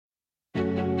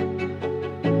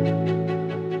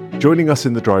Joining us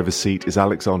in the driver's seat is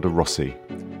Alexander Rossi,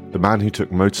 the man who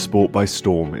took motorsport by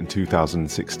storm in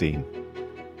 2016.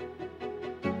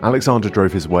 Alexander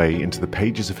drove his way into the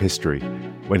pages of history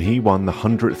when he won the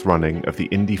 100th running of the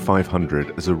Indy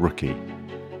 500 as a rookie.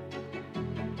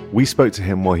 We spoke to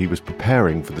him while he was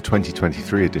preparing for the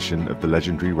 2023 edition of the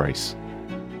legendary race.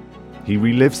 He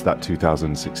relives that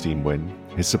 2016 win,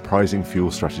 his surprising fuel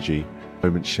strategy,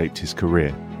 moments shaped his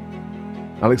career.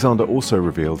 Alexander also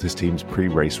revealed his team's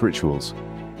pre-race rituals,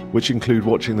 which include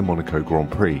watching the Monaco Grand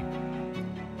Prix,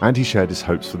 and he shared his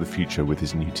hopes for the future with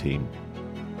his new team.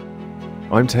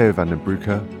 I'm Teo Van Den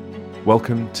Broeke.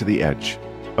 Welcome to The Edge,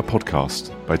 a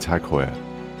podcast by Tag Heuer.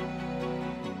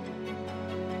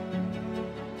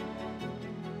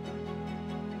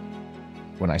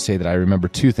 When I say that, I remember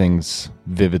two things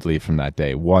vividly from that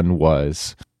day. One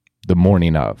was the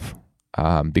morning of,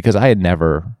 because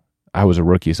I was a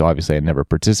rookie, so obviously I had never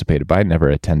participated, but I never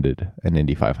attended an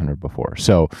Indy 500 before.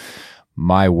 So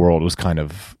my world was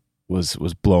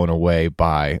was blown away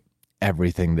by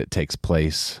everything that takes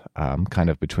place kind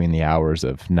of between the hours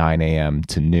of 9 a.m.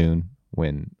 to noon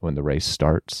when the race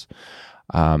starts.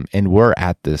 And we're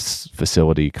at this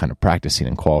facility kind of practicing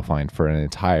and qualifying for an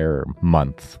entire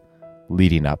month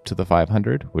leading up to the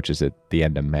 500, which is at the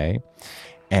end of May.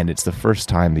 And it's the first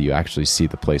time that you actually see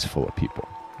the place full of people.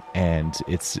 And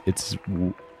it's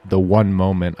the one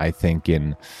moment, I think,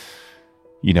 in,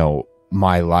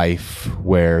 my life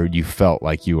where you felt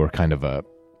like you were kind of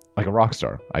like a rock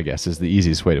star, I guess is the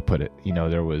easiest way to put it.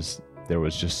 There was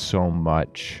just so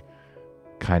much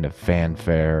kind of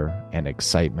fanfare and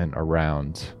excitement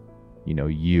around,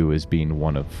 you as being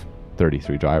one of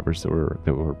 33 drivers that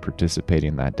were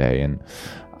participating that day. And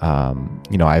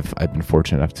I've been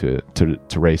fortunate enough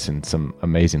to race in some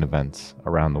amazing events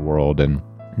around the world, and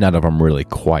none of them really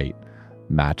quite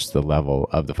matched the level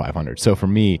of the 500. So for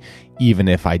me, even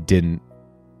if I didn't,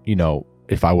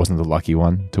 if I wasn't the lucky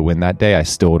one to win that day, I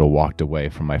still would have walked away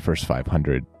from my first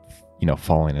 500,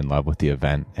 falling in love with the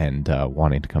event and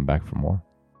wanting to come back for more.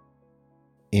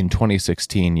 In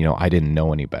 2016, I didn't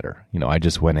know any better. I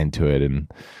just went into it, and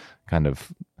kind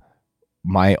of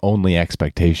my only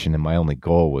expectation and my only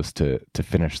goal was to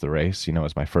finish the race. It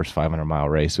was my first 500-mile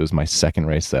race. It was my second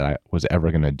race that I was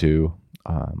ever going to do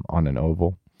on an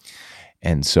oval.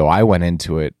 And so I went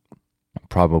into it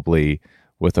probably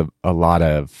with a lot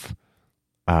of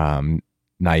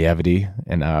naivety,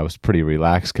 and I was pretty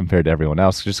relaxed compared to everyone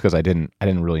else, just because I didn't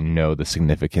really know the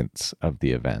significance of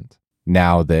the event.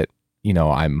 Now that,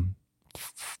 I'm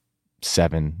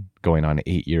 7 going on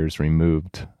 8 years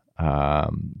removed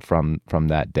from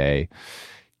that day,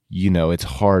 it's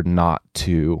hard not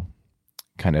to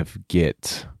kind of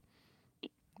get,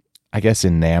 I guess,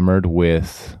 enamored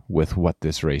with what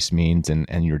this race means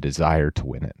and your desire to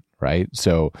win it, right?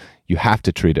 So you have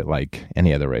to treat it like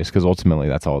any other race, because ultimately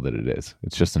that's all that it is.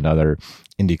 It's just another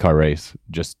IndyCar race,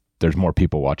 just there's more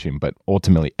people watching, but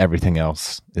ultimately everything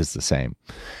else is the same.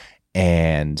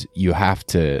 And you have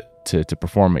to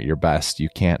perform at your best. You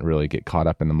can't really get caught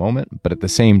up in the moment, but at the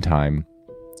same time,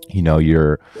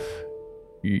 you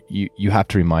have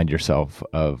to remind yourself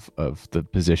of the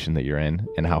position that you're in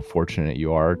and how fortunate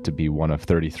you are to be one of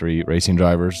 33 racing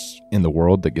drivers in the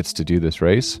world that gets to do this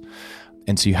race.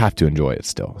 And so you have to enjoy it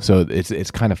still. So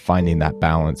it's kind of finding that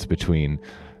balance between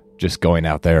just going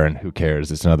out there and who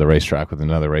cares, it's another racetrack with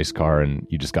another race car and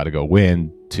you just got to go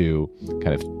win, to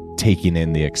kind of taking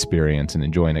in the experience and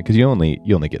enjoying it, because you only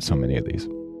get so many of these.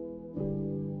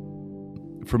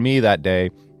 For me that day,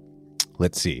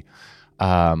 let's see,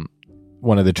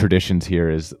 one of the traditions here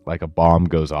is like a bomb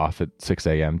goes off at 6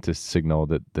 a.m. to signal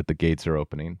that the gates are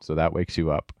opening. So that wakes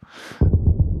you up.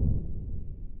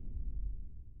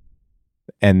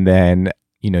 And then,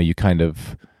 you kind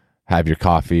of have your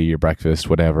coffee, your breakfast,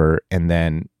 whatever. And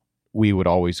then we would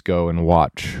always go and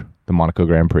watch the Monaco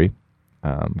Grand Prix,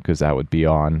 because that would be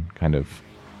on kind of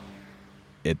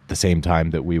at the same time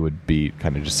that we would be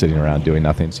kind of just sitting around doing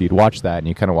nothing. So you'd watch that, and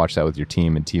you kind of watch that with your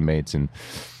team and teammates, and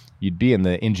you'd be in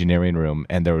the engineering room,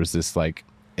 and there was this, like,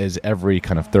 as every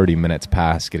kind of 30 minutes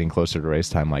passed, getting closer to race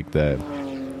time, like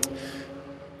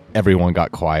everyone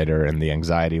got quieter and the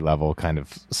anxiety level kind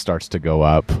of starts to go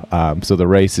up. So the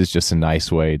race is just a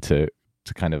nice way to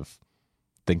kind of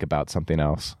think about something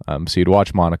else. So you'd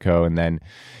watch Monaco, and then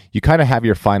you kind of have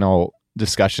your final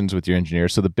discussions with your engineer.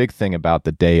 So the big thing about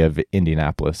the day of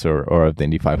Indianapolis or of the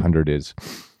Indy 500 is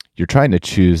you're trying to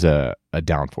choose a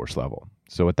downforce level.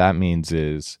 So what that means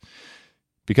is,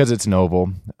 because it's an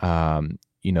oval,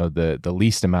 the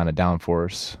least amount of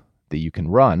downforce that you can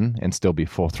run and still be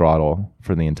full throttle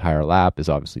for the entire lap is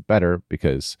obviously better,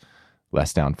 because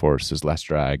less downforce is less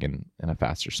drag and a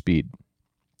faster speed.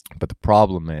 But the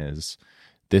problem is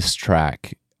this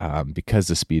track, because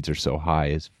the speeds are so high,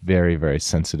 is very, very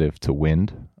sensitive to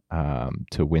wind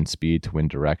speed, to wind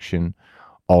direction,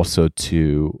 also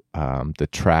to the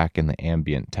track and the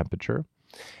ambient temperature.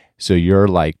 So you're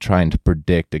like trying to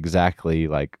predict exactly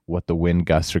like what the wind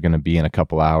gusts are going to be in a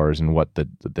couple hours and what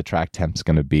the track temp's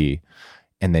going to be.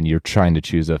 And then you're trying to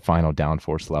choose a final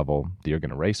downforce level that you're going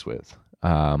to race with.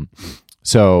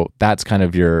 So that's kind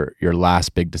of your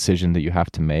last big decision that you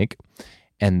have to make.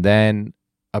 And then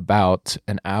about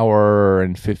an hour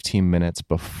and 15 minutes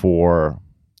before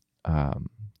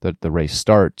the race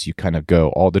starts, you kind of go,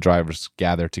 all the drivers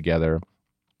gather together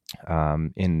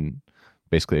in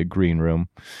basically a green room,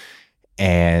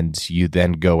 and you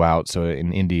then go out. So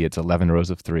in Indy, it's 11 rows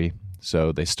of 3.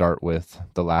 So they start with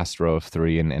the last row of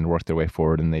 3 and work their way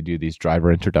forward, and they do these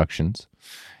driver introductions.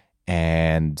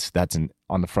 And that's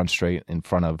on the front straight in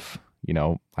front of,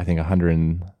 I think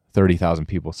 130,000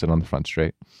 people sit on the front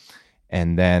straight.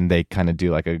 And then they kind of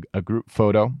do like a group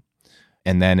photo.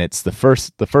 And then it's the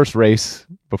first race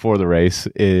before the race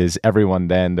is everyone.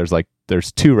 Then there's 2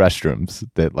 restrooms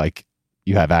that like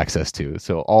you have access to.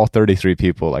 So all 33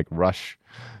 people like rush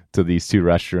to these 2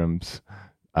 restrooms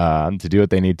to do what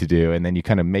they need to do. And then you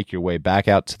kind of make your way back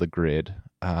out to the grid.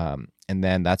 And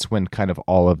then that's when kind of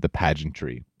all of the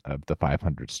pageantry of the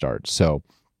 500 starts. So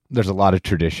there's a lot of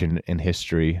tradition in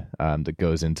history that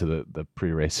goes into the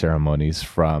pre-race ceremonies,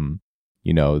 from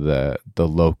the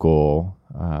local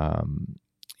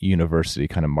university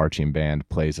kind of marching band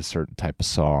plays a certain type of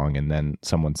song, and then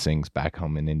someone sings back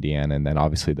home in Indiana, and then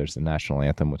obviously there's the national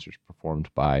anthem, which is performed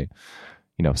by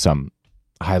some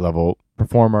high level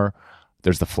performer.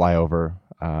 There's the flyover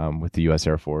with the U.S.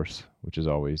 Air Force, which is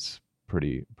always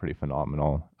pretty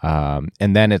phenomenal.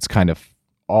 And then it's kind of,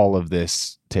 all of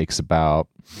this takes about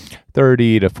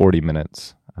 30 to 40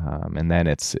 minutes. And then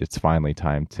it's finally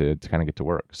time to kind of get to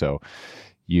work. So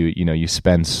you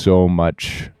spend so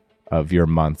much of your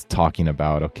month talking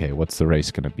about, okay, what's the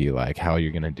race going to be like? How are you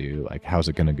going to do? Like, how's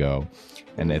it going to go?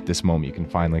 And at this moment, you can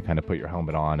finally kind of put your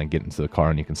helmet on and get into the car,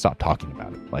 and you can stop talking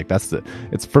about it. Like,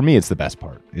 for me, it's the best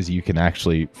part, is you can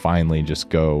actually finally just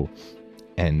go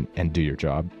and do your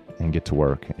job and get to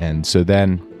work. And so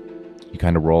then you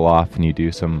kind of roll off and you do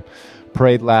some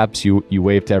parade laps. You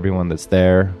wave to everyone that's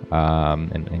there,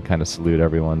 and kind of salute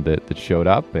everyone that showed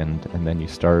up, and then you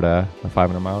start a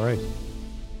 500-mile race.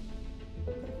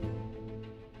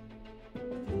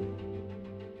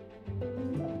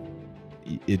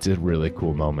 It's a really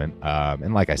cool moment,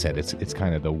 and like I said, it's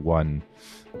kind of the one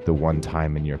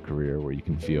time in your career where you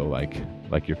can feel like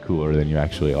you're cooler than you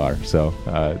actually are. So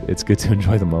it's good to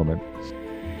enjoy the moment.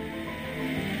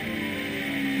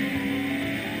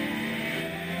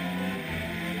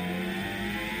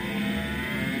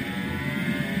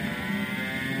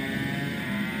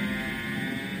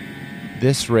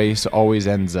 This race always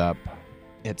ends up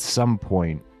at some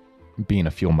point being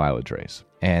a fuel mileage race.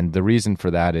 And the reason for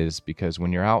that is because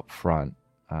when you're out front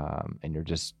and you're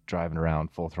just driving around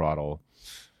full throttle,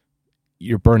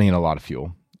 you're burning a lot of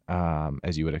fuel,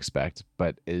 as you would expect.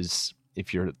 But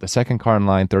if you're the second car in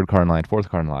line, third car in line, fourth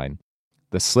car in line,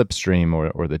 the slipstream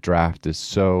or the draft is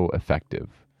so effective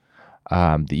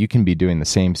that you can be doing the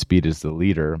same speed as the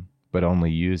leader, but only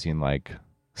using like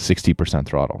 60%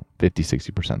 throttle, 50,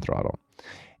 60% throttle.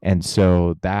 And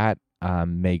so that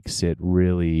makes it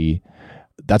really,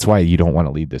 that's why you don't want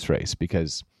to lead this race,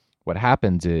 because what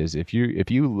happens is if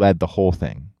you led the whole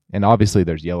thing, and obviously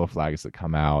there's yellow flags that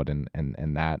come out and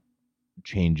that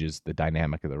changes the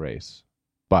dynamic of the race.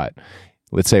 But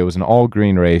let's say it was an all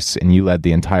green race and you led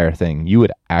the entire thing, you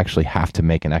would actually have to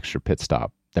make an extra pit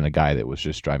stop than a guy that was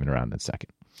just driving around in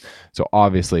second. So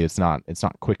obviously it's not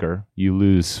quicker. You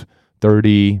lose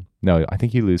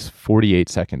 48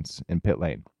 seconds in pit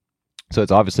lane. So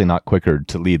it's obviously not quicker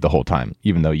to lead the whole time,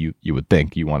 even though you would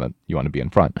think you want to be in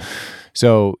front.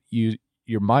 So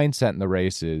your mindset in the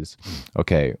race is,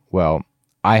 okay, well,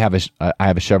 I have a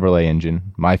Chevrolet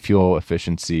engine. My fuel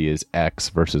efficiency is X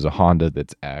versus a Honda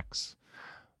that's X.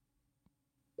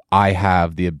 I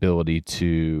have the ability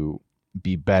to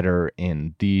be better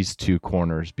in these 2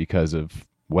 corners because of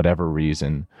whatever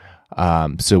reason.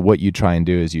 So what you try and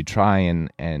do is you try and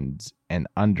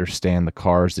understand the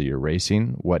cars that you're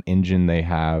racing, what engine they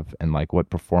have, and like what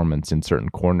performance in certain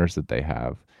corners that they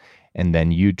have. And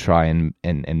then you try and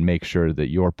make sure that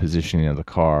your positioning of the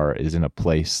car is in a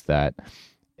place that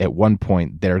at one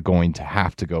point they're going to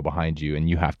have to go behind you, and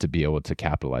you have to be able to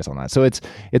capitalize on that. So it's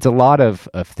a lot of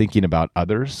thinking about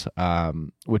others,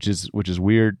 which is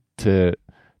weird to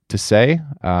say.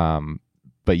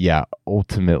 But yeah,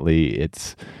 ultimately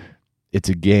it's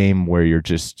a game where you're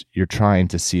trying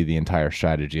to see the entire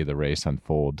strategy of the race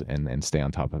unfold and stay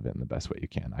on top of it in the best way you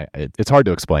can. It's hard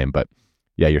to explain, but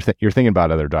yeah, you're thinking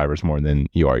about other drivers more than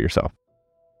you are yourself.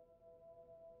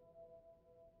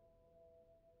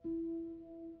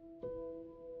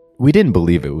 We didn't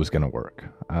believe it was going to work.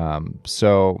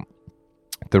 So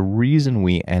the reason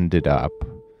we ended up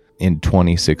in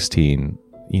 2016,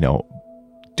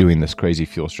 doing this crazy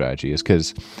fuel strategy is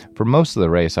because for most of the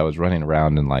race, I was running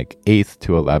around in like 8th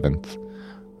to 11th.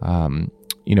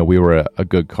 We were a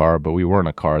good car, but we weren't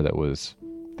a car that was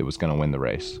going to win the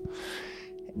race.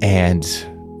 And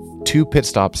 2 pit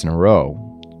stops in a row,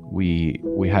 we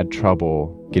had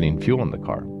trouble getting fuel in the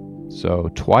car.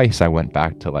 So twice I fell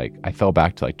back to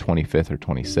like 25th or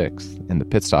 26th in the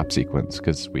pit stop sequence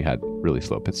because we had really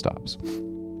slow pit stops.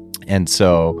 And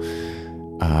so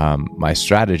my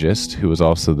strategist, who was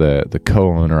also the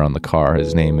co-owner on the car,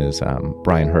 his name is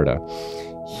Brian Herta,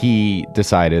 he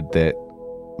decided that,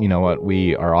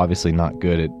 we are obviously not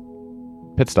good at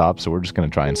pit stops, so we're just going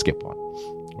to try and skip one.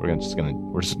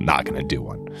 We're just not going to do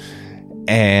one.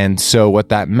 And so what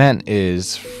that meant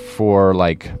is for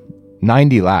like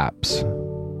 90 laps,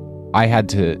 I had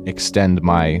to extend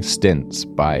my stints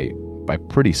by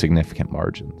pretty significant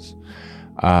margins.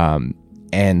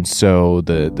 And so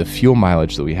the fuel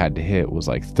mileage that we had to hit was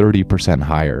like 30%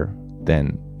 higher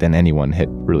than anyone had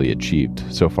really achieved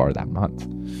so far that month.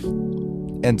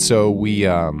 And so we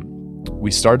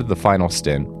started the final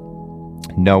stint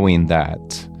knowing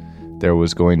that there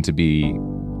was going to be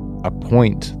a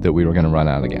point that we were going to run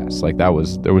out of gas. Like there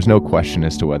was no question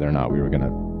as to whether or not we were going to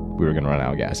run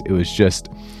out of gas. It was just,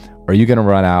 are you going to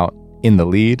run out in the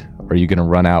lead? Or are you going to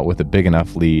run out with a big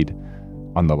enough lead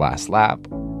on the last lap?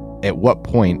 At what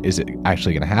point is it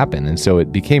actually going to happen? And so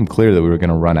it became clear that we were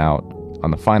going to run out on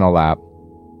the final lap,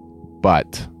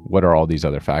 but what are all these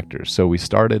other factors? So we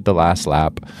started the last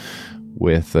lap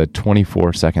with a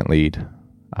 24-second lead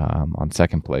on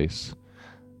second place.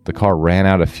 The car ran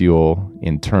out of fuel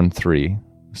in turn 3,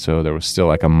 so there was still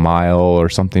like a mile or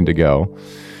something to go.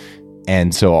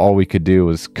 And so all we could do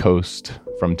was coast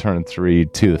from turn 3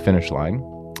 to the finish line.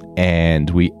 And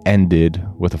we ended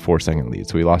with a 4-second lead.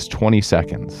 So we lost 20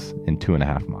 seconds in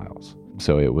 2.5 miles.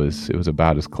 So it was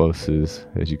about as close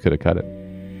as you could have cut it.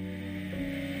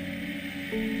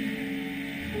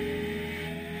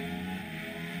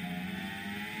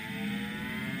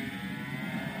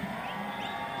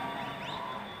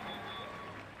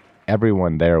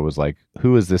 Everyone there was like,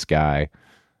 who is this guy?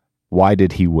 Why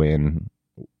did he win?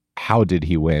 How did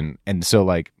he win? And so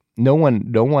like no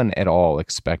one at all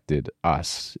expected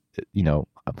us,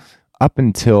 up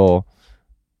until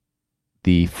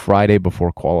the Friday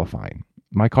before qualifying.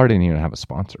 My car didn't even have a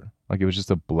sponsor. Like it was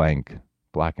just a blank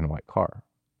black and white car.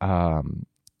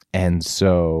 And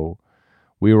so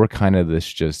we were kind of this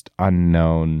just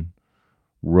unknown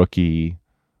rookie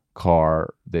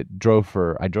car that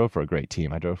I drove for a great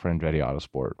team. I drove for Andretti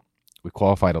Autosport. We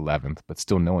qualified 11th, but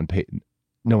still no one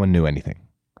knew anything.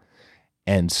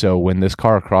 And so when this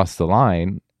car crossed the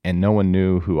line and no one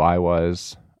knew who I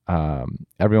was,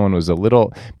 everyone was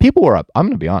people were I'm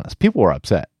going to be honest, people were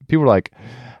upset. People were like,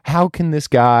 how can this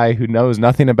guy who knows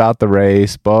nothing about the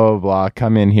race, blah, blah, blah,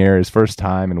 come in here his first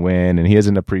time and win, and he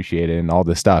isn't appreciated and all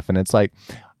this stuff. And it's like,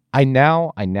 I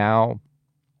now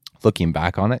looking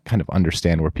back on it, kind of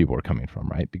understand where people are coming from,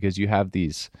 right? Because you have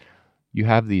these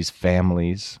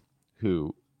families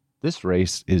who this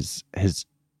race is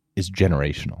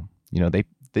generational.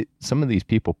 Some of these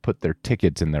people put their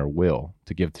tickets in their will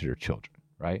to give to their children,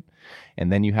 right?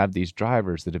 And then you have these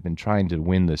drivers that have been trying to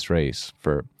win this race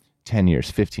for 10 years,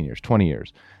 15 years, 20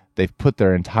 years. They've put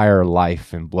their entire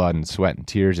life and blood and sweat and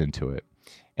tears into it,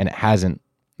 and it hasn't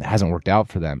worked out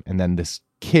for them. And then this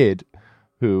kid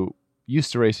who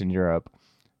used to race in Europe,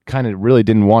 kind of really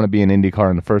didn't want to be an IndyCar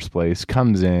in the first place,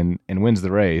 comes in and wins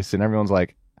the race, and everyone's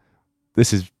like,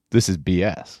 this is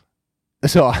BS.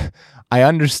 So I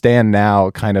understand now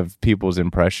kind of people's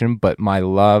impression, but my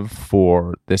love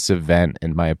for this event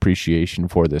and my appreciation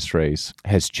for this race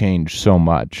has changed so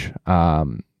much,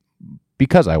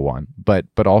 because I won,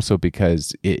 but also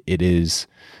because it is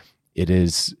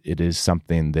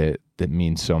something that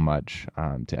means so much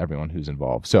to everyone who's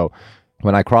involved. So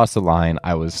when I crossed the line,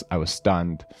 I was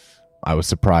stunned. I was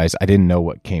surprised. I didn't know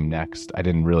what came next. I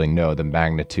didn't really know the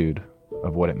magnitude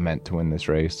of what it meant to win this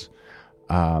race.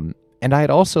 And I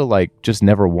had also just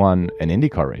never won an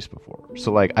IndyCar race before.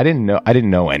 So I didn't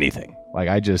know anything.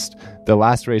 The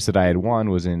last race that I had won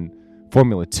was in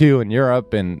Formula 2 in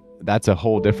Europe, and that's a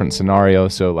whole different scenario.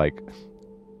 So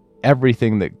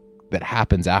everything that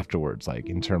happens afterwards,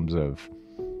 in terms of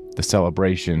the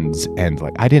celebrations, and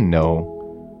I didn't know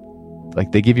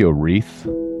like they give you a wreath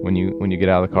when you get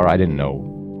out of the car. I didn't know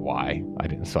why. I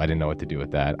didn't know what to do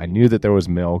with that. I knew that there was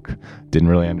milk, didn't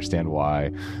really understand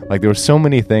why. Like there were so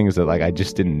many things that like I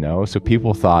just didn't know. So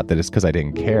people thought that it's because I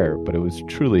didn't care, but it was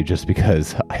truly just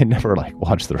because I had never like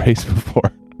watched the race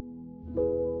before.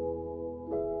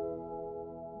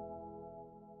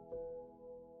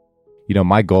 You know,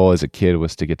 my goal as a kid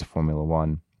was to get to Formula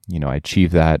One. You know, I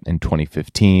achieved that in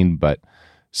 2015, but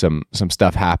some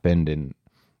stuff happened, and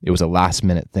it was a last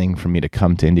minute thing for me to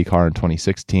come to IndyCar in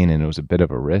 2016, and it was a bit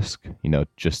of a risk, you know,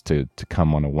 just to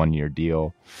come on a 1-year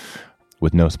deal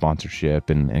with no sponsorship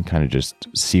and kind of just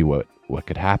see what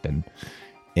could happen.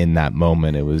 In that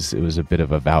moment, it was a bit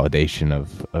of a validation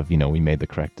of you know, we made the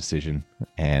correct decision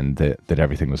and that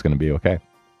everything was going to be okay.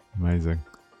 Amazing.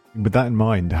 With that in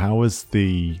mind, how has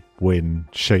the win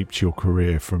shaped your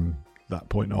career from that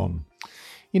point on?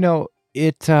 You know,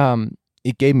 it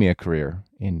gave me a career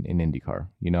in IndyCar.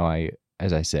 You know,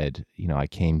 as I said, you know, I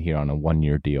came here on a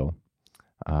 1-year deal.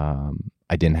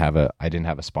 I didn't have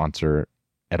a sponsor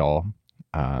at all.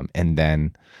 And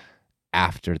then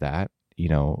after that, you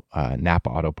know, Napa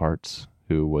Auto Parts,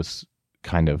 who was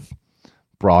kind of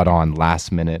brought on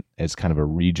last minute as kind of a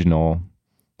regional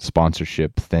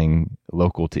sponsorship thing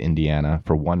local to Indiana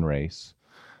for one race.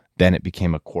 Then it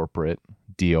became a corporate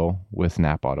deal with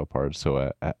Napa Auto Parts,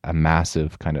 so a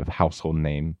massive kind of household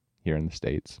name here in the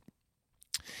States.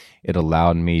 It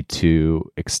allowed me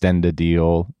to extend a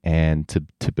deal and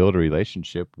to build a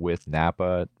relationship with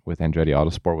Napa, with Andretti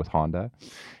Autosport, with Honda.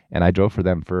 And I drove for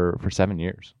them for 7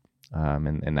 years.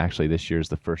 And actually this year is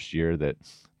the first year that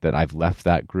I've left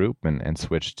that group and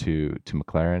switched to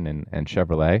McLaren and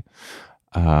Chevrolet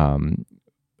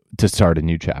to start a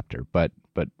new chapter. But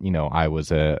you know, I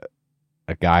was a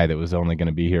guy that was only going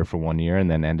to be here for 1 year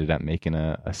and then ended up making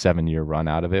a 7-year run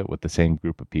out of it with the same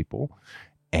group of people.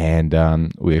 And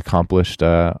we accomplished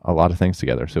a lot of things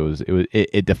together. So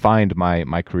it defined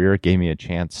my career. It gave me a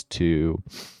chance to,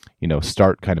 you know,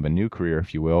 start kind of a new career,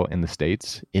 if you will, in the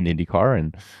States in IndyCar.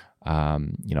 And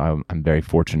you know, I'm very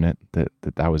fortunate that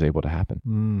was able to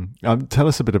happen. Tell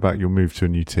us a bit about your move to a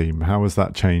new team. How has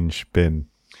that change been?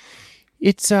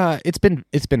 It's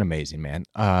been amazing, man.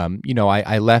 You know,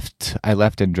 I left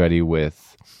Andretti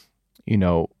with, you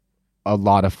know, a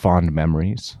lot of fond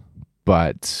memories,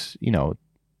 but you know,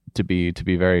 to be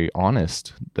very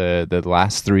honest, the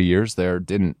last 3 years there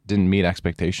didn't meet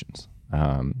expectations.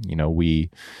 You know,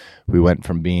 we went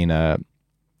from being a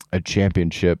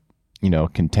championship, you know,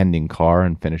 contending car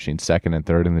and finishing second and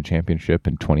third in the championship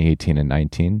in 2018 and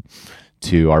 19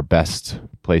 to our best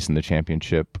place in the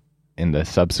championship in the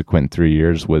subsequent 3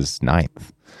 years was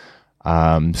 9th.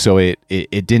 So it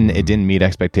didn't meet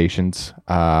expectations.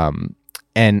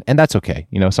 And that's okay.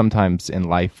 You know, sometimes in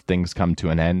life things come to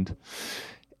an end,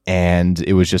 and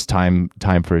it was just time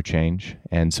for a change.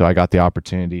 And so I got the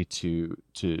opportunity to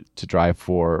drive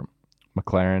for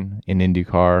McLaren in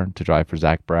IndyCar, to drive for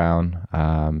Zach Brown,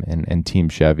 and Team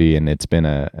Chevy. And it's been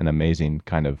an amazing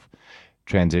kind of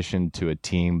transition to a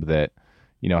team that,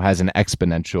 you know, has an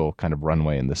exponential kind of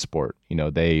runway in the sport. You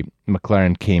know,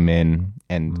 McLaren came in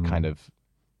and kind of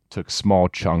took small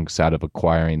chunks out of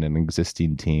acquiring an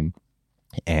existing team.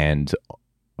 And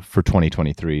for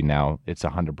 2023, now it's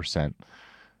 100%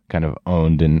 kind of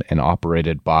owned and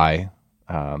operated by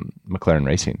McLaren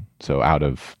Racing. So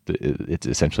it's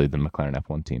essentially the McLaren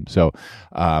F1 team. So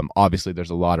obviously there's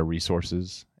a lot of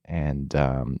resources and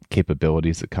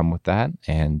capabilities that come with that.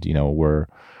 And, you know, we're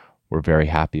very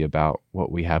happy about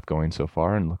what we have going so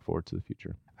far and look forward to the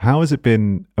future. How has it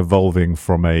been evolving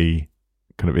from a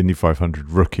kind of Indy 500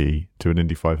 rookie to an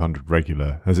Indy 500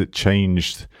 regular? Has it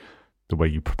changed the way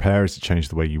you prepare? Has it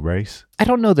changed the way you race? I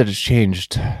don't know that it's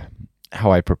changed how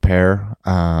I prepare,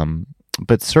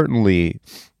 but certainly,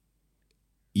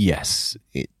 yes,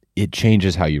 it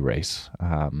changes how you race.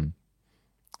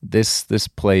 This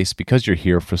place, because you're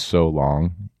here for so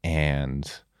long and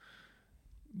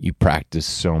you practice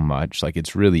so much, like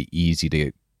it's really easy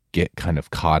to get kind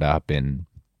of caught up in,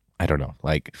 I don't know,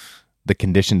 like the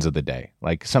conditions of the day.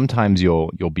 Like sometimes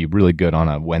you'll be really good on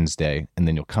a Wednesday and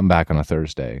then you'll come back on a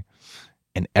Thursday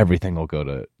and everything will go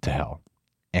to hell.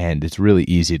 And it's really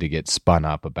easy to get spun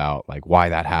up about like why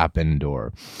that happened,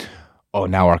 or, oh,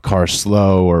 now our car's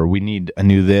slow, or we need a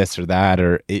new this or that,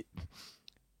 or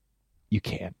you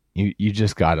can't. You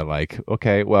just gotta like,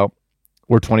 okay, well,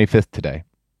 we're 25th today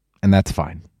and that's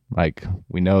fine. Like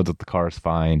we know that the car is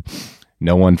fine.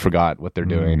 No one forgot what they're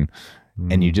doing.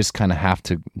 And you just kind of have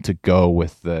to go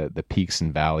with the peaks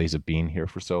and valleys of being here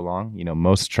for so long. You know,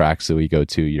 most tracks that we go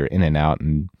to, you're in and out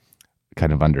in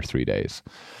kind of under 3 days.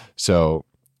 So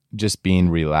just being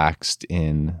relaxed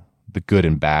in the good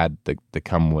and bad that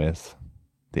come with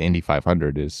the Indy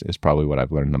 500 is probably what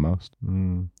I've learned the most.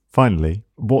 Finally,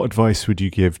 what advice would you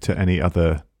give to any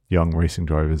other young racing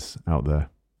drivers out there?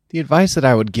 The advice that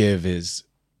I would give is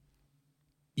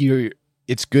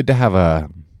it's good to have a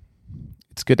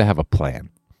plan,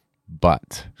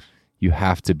 but you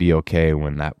have to be okay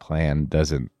when that plan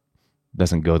doesn't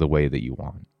go the way that you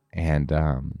want. And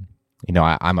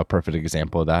I'm a perfect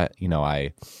example of that.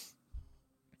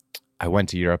 I went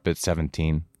to Europe at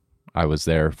 17. I was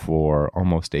there for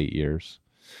almost 8 years.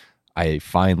 I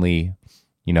finally,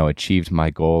 achieved my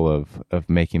goal of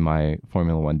making my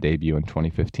Formula One debut in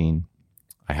 2015.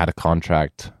 I had a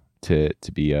contract to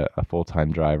be a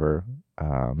full-time driver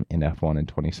in F1 in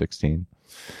 2016.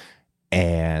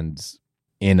 And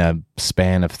in a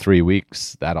span of 3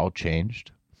 weeks, that all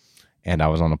changed. And I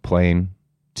was on a plane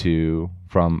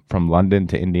from London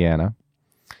to Indiana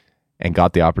and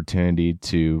got the opportunity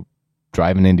to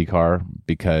drive an Indy car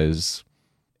because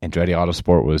Andretti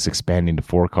Autosport was expanding to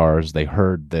 4 cars. They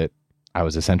heard that I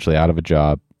was essentially out of a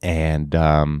job, and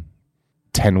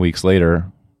 10 weeks later,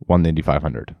 won the Indy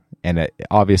 500. And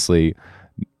obviously,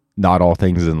 not all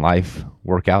things in life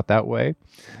work out that way,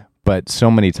 but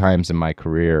so many times in my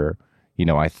career,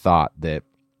 I thought that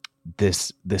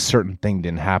this certain thing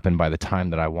didn't happen by the time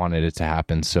that I wanted it to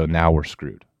happen, so now we're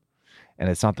screwed. And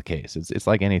it's not the case. It's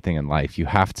like anything in life. You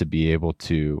have to be able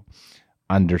to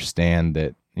understand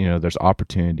that there's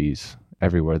opportunities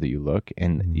everywhere that you look,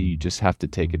 and you just have to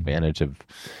take advantage of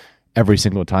every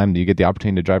single time that you get the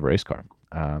opportunity to drive a race car.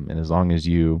 And as long as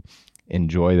you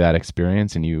enjoy that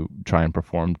experience and you try and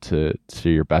perform to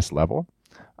your best level,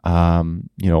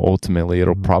 ultimately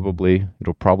it'll probably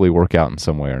work out in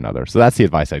some way or another. So that's the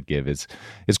advice I'd give. It's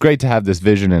great to have this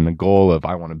vision and the goal of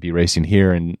I want to be racing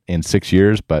here in 6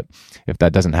 years, but if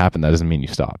that doesn't happen, that doesn't mean you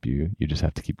stop. You just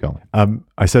have to keep going.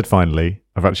 I said finally,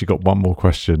 I've actually got one more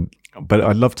question, but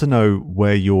I'd love to know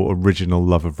where your original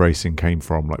love of racing came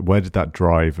from. Like, where did that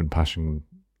drive and passion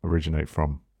originate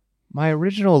from? My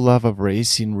original love of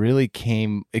racing really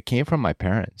came from my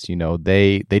parents.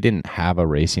 They didn't have a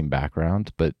racing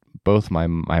background, but both my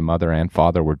mother and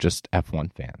father were just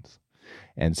F1 fans.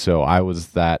 And so I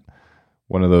was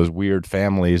one of those weird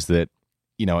families that,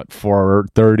 at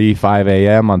 4:35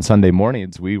 a.m. on Sunday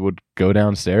mornings, we would go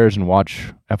downstairs and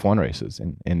watch F1 races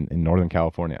in Northern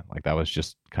California. Like, that was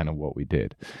just kind of what we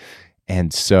did.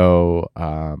 And so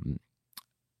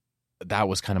that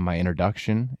was kind of my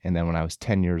introduction. And then when I was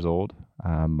 10 years old,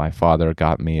 my father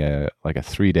got me a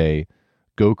 3-day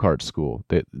go-kart school.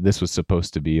 This was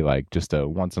supposed to be like just a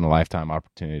once-in-a-lifetime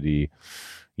opportunity.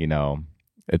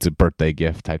 It's a birthday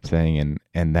gift type thing.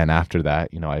 And then after that,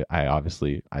 I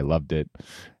obviously loved it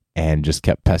and just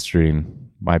kept pestering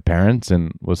my parents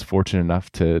and was fortunate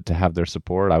enough to have their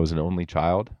support. I was an only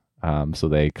child. So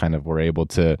they kind of were able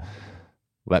to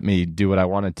let me do what I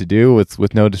wanted to do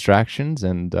with no distractions.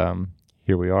 And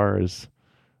here we are as,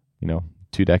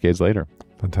 2 decades later.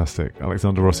 Fantastic.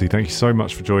 Alexander Rossi, thank you so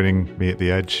much for joining me at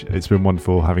The Edge. It's been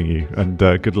wonderful having you, and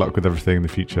good luck with everything in the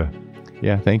future.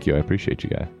 Yeah, thank you. I appreciate you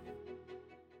guys.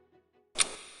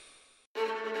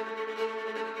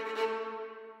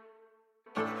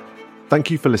 Thank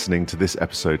you for listening to this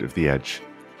episode of The Edge.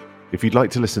 If you'd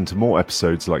like to listen to more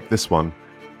episodes like this one,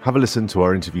 have a listen to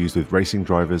our interviews with racing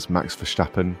drivers Max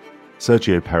Verstappen,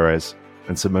 Sergio Perez,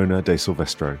 and Simona de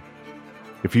Silvestro.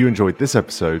 If you enjoyed this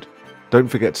episode, don't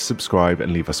forget to subscribe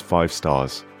and leave us 5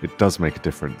 stars. It does make a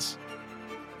difference.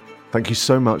 Thank you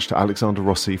so much to Alexander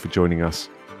Rossi for joining us.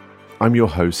 I'm your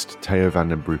host, Teo Van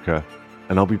Den Broeke,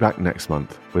 and I'll be back next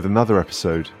month with another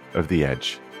episode of The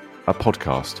Edge, a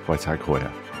podcast by Tag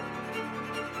Heuer.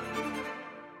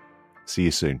 See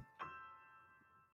you soon.